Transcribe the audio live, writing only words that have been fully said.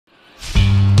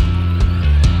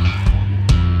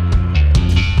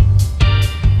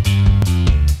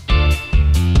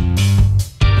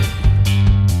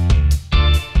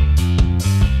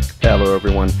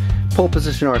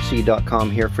polepositionrc.com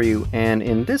here for you, and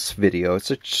in this video,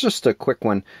 it's just a quick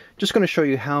one, just going to show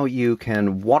you how you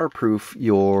can waterproof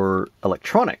your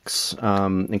electronics,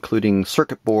 including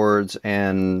circuit boards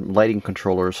and lighting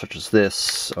controllers such as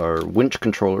this, or winch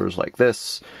controllers like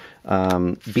this,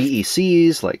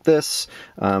 BECs like this,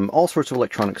 all sorts of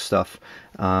electronic stuff,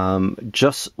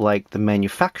 just like the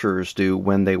manufacturers do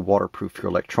when they waterproof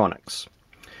your electronics.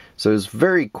 So it's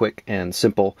very quick and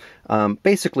simple.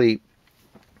 Basically,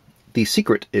 the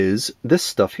secret is this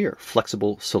stuff here,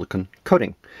 flexible silicone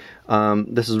coating.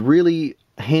 This is really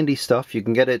handy stuff. You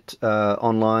can get it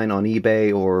online on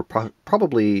eBay or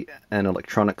probably an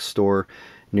electronics store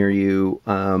near you.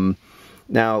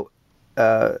 Now,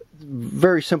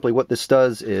 very simply, what this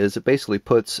does is it basically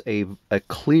puts a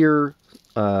clear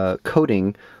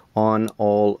coating on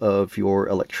all of your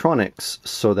electronics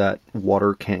so that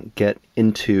water can't get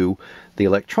into the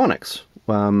electronics.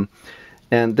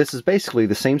 And this is basically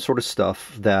the same sort of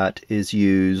stuff that is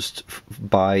used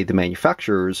by the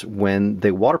manufacturers when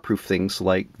they waterproof things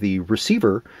like the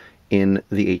receiver in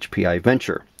the HPI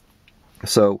Venture.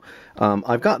 So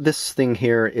I've got this thing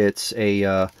here. It's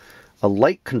a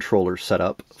light controller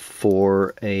setup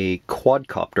for a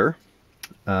quadcopter,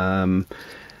 now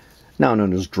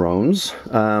known as drones.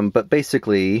 But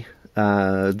basically,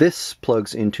 this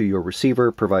plugs into your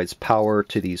receiver, provides power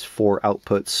to these 4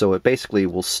 outputs, so it basically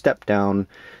will step down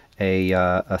a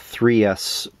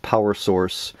 3S power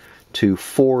source to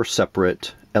 4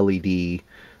 separate LED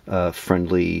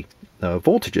friendly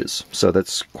voltages. So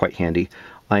that's quite handy.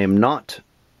 I am not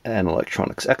an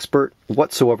electronics expert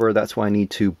whatsoever. That's why I need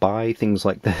to buy things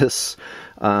like this.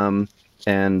 So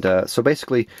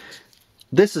basically,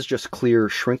 this is just clear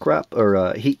shrink wrap,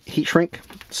 or heat shrink.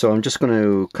 So I'm just going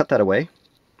to cut that away.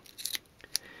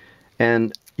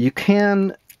 And you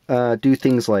can do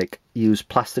things like use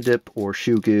Plastidip or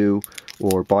shoe goo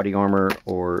or body armor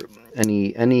or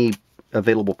any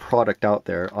available product out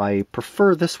there. I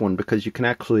prefer this one because you can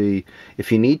actually,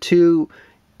 if you need to,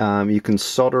 you can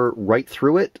solder right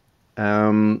through it.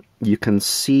 You can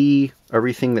see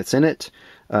everything that's in it.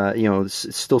 You know,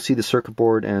 still see the circuit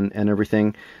board and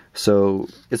everything. So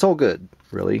it's all good,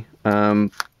 really.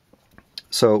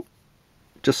 So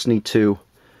just need to,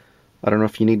 I don't know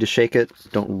if you need to shake it,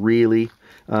 don't really.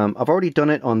 I've already done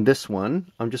it on this one.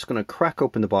 I'm just going to crack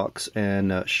open the box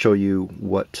and show you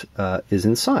what is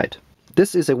inside.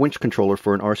 This is a winch controller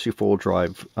for an RC four-wheel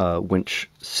drive winch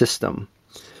system.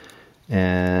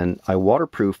 And I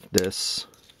waterproofed this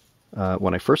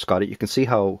when I first got it. You can see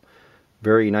how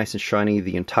very nice and shiny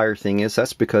the entire thing is.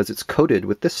 That's because it's coated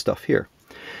with this stuff here.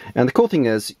 And the cool thing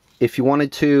is, if you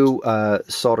wanted to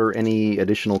solder any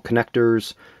additional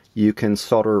connectors, you can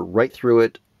solder right through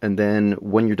it, and then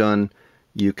when you're done,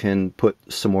 you can put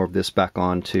some more of this back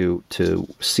on to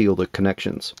seal the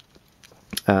connections.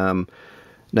 Now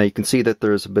you can see that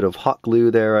there's a bit of hot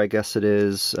glue there, I guess it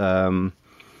is, so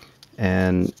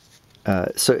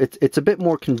it's a bit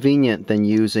more convenient than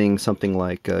using something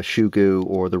like shoe goo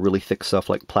or the really thick stuff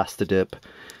like Plastidip.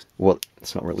 Well,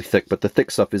 it's not really thick, but the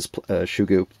thick stuff is shoe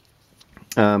goo.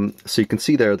 So you can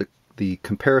see there the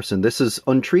comparison. This is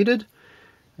untreated,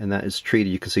 and that is treated.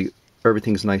 You can see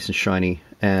everything's nice and shiny.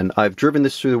 And I've driven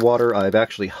this through the water. I've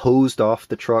actually hosed off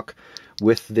the truck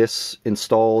with this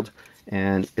installed,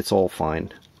 and it's all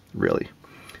fine, really.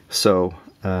 So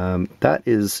that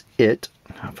is it.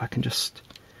 Now if I can just,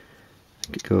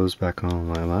 it goes back on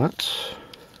like that,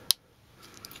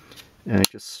 and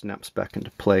it just snaps back into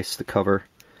place, the cover.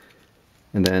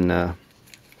 And then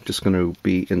just going to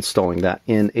be installing that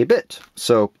in a bit.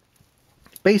 So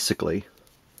basically,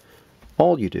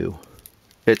 all you do,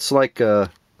 it's like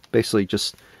basically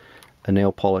just a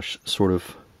nail polish sort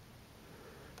of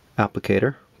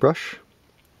applicator brush.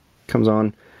 Comes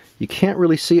on. You can't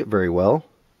really see it very well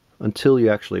until you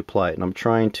actually apply it. And I'm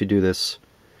trying to do this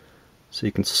so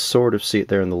you can sort of see it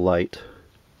there in the light.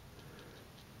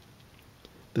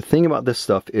 The thing about this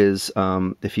stuff is,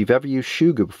 if you've ever used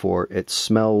shoe goo before, it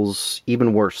smells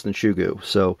even worse than shoe goo.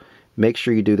 So make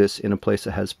sure you do this in a place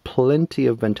that has plenty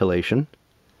of ventilation.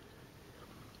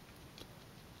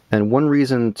 And one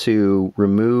reason to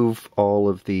remove all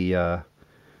of the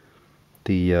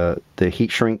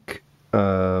heat shrink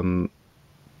covering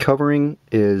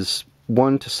is,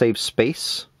 1, to save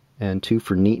space, and 2,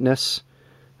 for neatness,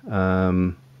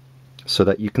 so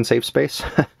that you can save space.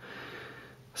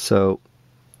 So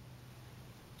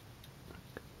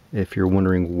if you're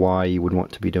wondering why you would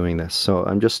want to be doing this. So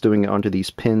I'm just doing it onto these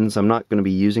pins. I'm not going to be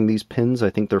using these pins. I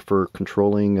think they're for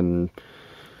controlling and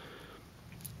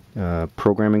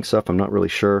programming stuff. I'm not really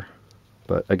sure.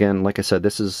 But again, like I said,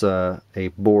 this is a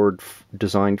board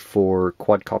designed for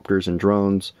quadcopters and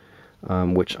drones.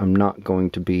 which I'm not going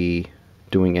to be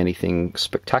doing anything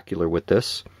spectacular with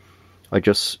this. I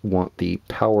just want the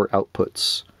power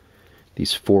outputs,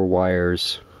 these 4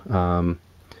 wires. So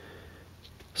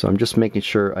I'm just making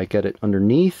sure I get it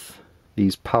underneath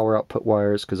these power output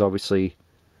wires, because obviously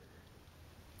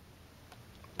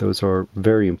those are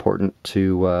very important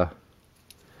to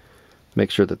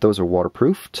make sure that those are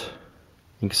waterproofed.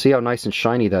 You can see how nice and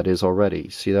shiny that is already.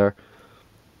 See there?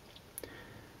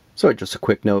 So just a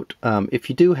quick note, if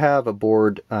you do have a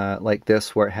board like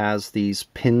this where it has these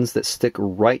pins that stick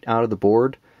right out of the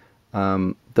board,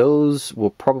 those will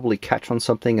probably catch on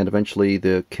something and eventually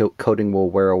the coating will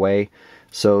wear away.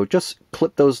 So just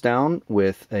clip those down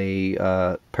with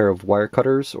a pair of wire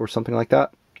cutters or something like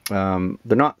that.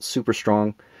 They're not super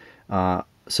strong,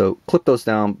 so clip those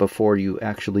down before you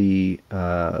actually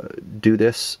do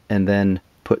this, and then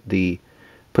put the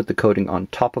coating on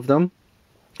top of them,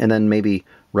 and then maybe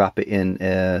wrap it in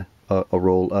a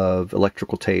roll of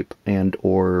electrical tape and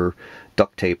or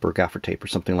duct tape or gaffer tape or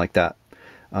something like that.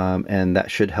 And that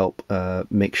should help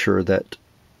make sure that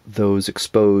those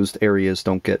exposed areas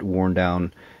don't get worn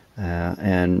down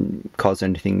and cause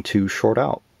anything to short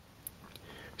out.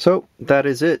 So that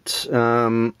is it.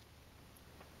 The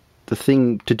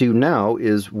thing to do now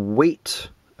is wait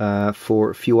for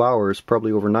a few hours,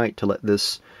 probably overnight, to let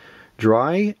this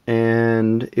dry,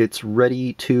 and it's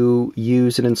ready to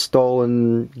use and install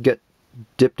and get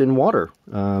dipped in water.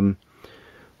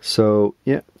 So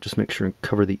yeah, just make sure and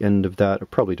cover the end of that. I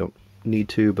probably don't need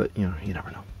to, but you know, you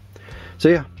never know. So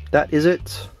yeah, that is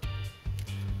it.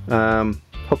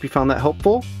 Hope you found that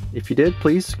helpful. If you did,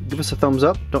 please give us a thumbs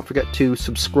up. Don't forget to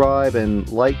subscribe and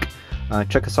like.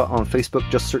 Check us out on Facebook.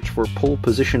 Just search for Pole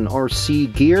Position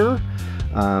RC Gear.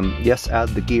 Yes, add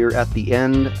the gear at the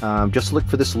end. Just look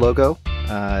for this logo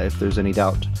if there's any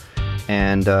doubt.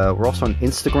 And we're also on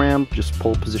Instagram, just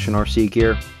Pole Position RC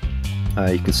Gear.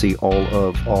 You can see all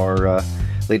of our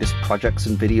latest projects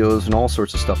and videos and all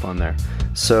sorts of stuff on there.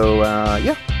 So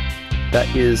yeah,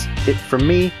 that is it from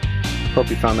me. Hope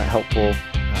you found that helpful,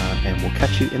 and we'll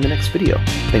catch you in the next video.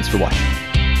 Thanks for watching.